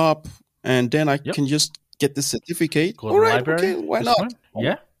laptop, and then I Yep. can just get the certificate. Go to All the right, library. okay, why Just not? learn.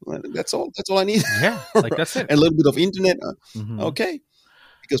 Yeah. Well, that's all. That's all I need. Yeah. Like that's it. And a little bit of internet. Mhm. Okay,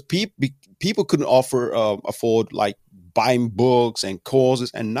 because people couldn't afford like buying books and courses,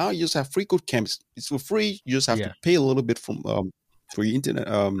 and now you just have free code camps. It's for free. You just have Yeah. to pay a little bit from for your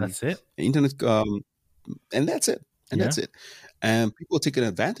That's it. internet, and that's it. And Yeah. that's it. And people are taking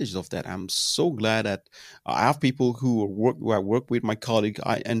advantage of that. I'm so glad that I have people who I work with. My colleague,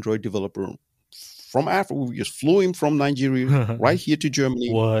 Android developer from Africa, we just flew him from Nigeria right here to Germany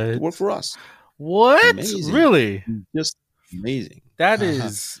to work What? for us. What? Amazing, Really? just amazing. That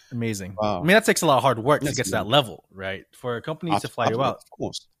is amazing. I Wow, mean, that takes a lot of hard work to that's get to that amazing. level, right? For a company to fly you out, Of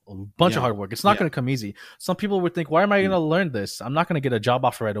course. a bunch of Yeah, hard work. It's not yeah, going to come easy. Some people would think, why am I going mm, to learn this? I'm not going to get a job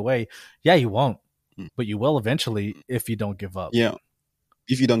offer right away. Yeah, you won't, mm, but you will eventually if you don't give up. yeah.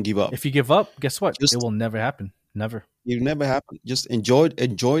 If you don't give up, If you give up, guess what? It just will never happen. Never. it never happen. Just enjoy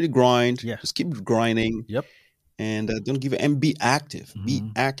the grind. Yeah. Just keep grinding, Yep. and don't give it. And be active. Be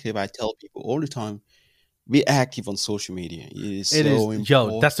Mhm. active. I tell people all the time. Be active on social media. It is It is, so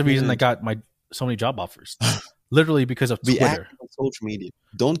yo, that's the reason I important. got so many job offers. Literally because of Be Twitter. active on social media.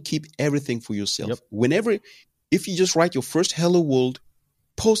 Don't keep everything for yourself. Yep. If you just write your first hello world,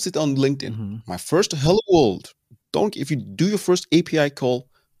 post it on LinkedIn. Mhm. My first hello world. If you do your first API call,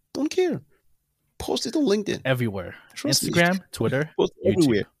 don't care. Post it on LinkedIn. Everywhere. Trust me. Instagram, Twitter, Post YouTube.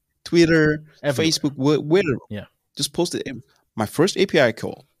 everywhere. Twitter, Everywhere. Facebook, wherever. Yeah. Just post it. My first API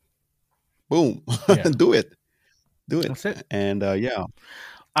call. Boom. Yeah. Do it. That's it. And yeah.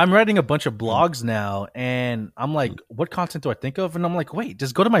 I'm writing a bunch of blogs now, and I'm like, what content do I think of? And I'm like, wait,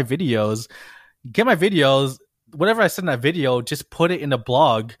 just go to my videos, get my videos, whatever I said in that video, just put it in a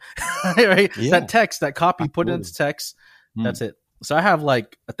blog, right? Yeah. That text, that copy, put it Absolutely. into text. Mm. That's it. So I have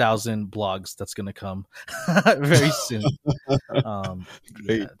like 1,000 blogs that's gonna come very soon.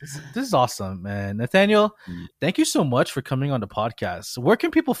 Great. Yeah, this is awesome, man. Nathaniel, Mm. thank you so much for coming on the podcast. Where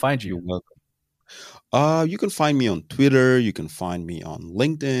can people find You're you? welcome. You can find me on Twitter. You can find me on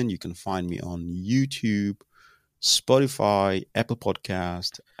LinkedIn. You can find me on YouTube, Spotify, Apple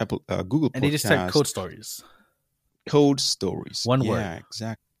Podcast, Google Podcast. And they just type Code Stories. Code Stories. One Yeah, word.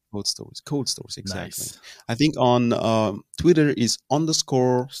 exactly. Code Stories. Exactly. Nice. I think on Twitter is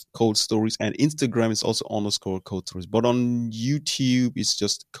 _Code Stories, and Instagram is also _Code Stories. But on YouTube, it's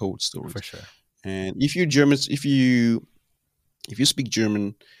just Code Stories. For sure. And if you're German, if you speak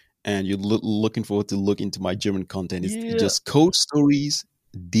German and you're looking forward to look into my German content, it's Yeah. just Code Stories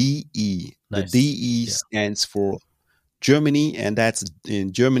DE. The Nice. DE Yeah. stands for Germany, and that's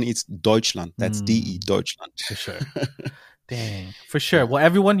in Germany it's Deutschland. That's DE, Deutschland. For sure. Dang. For sure. Well,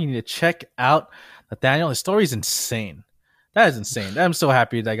 everyone, you need to check out Nathaniel. His story is insane. That is insane. I'm so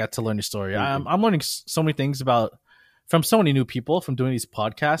happy that I got to learn your story. Thank you. I'm learning so many things from so many new people from doing these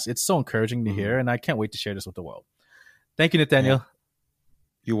podcasts. It's so encouraging to hear, and I can't wait to share this with the world. Thank you, Nathaniel.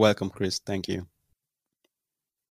 You're welcome, Chris. Thank you.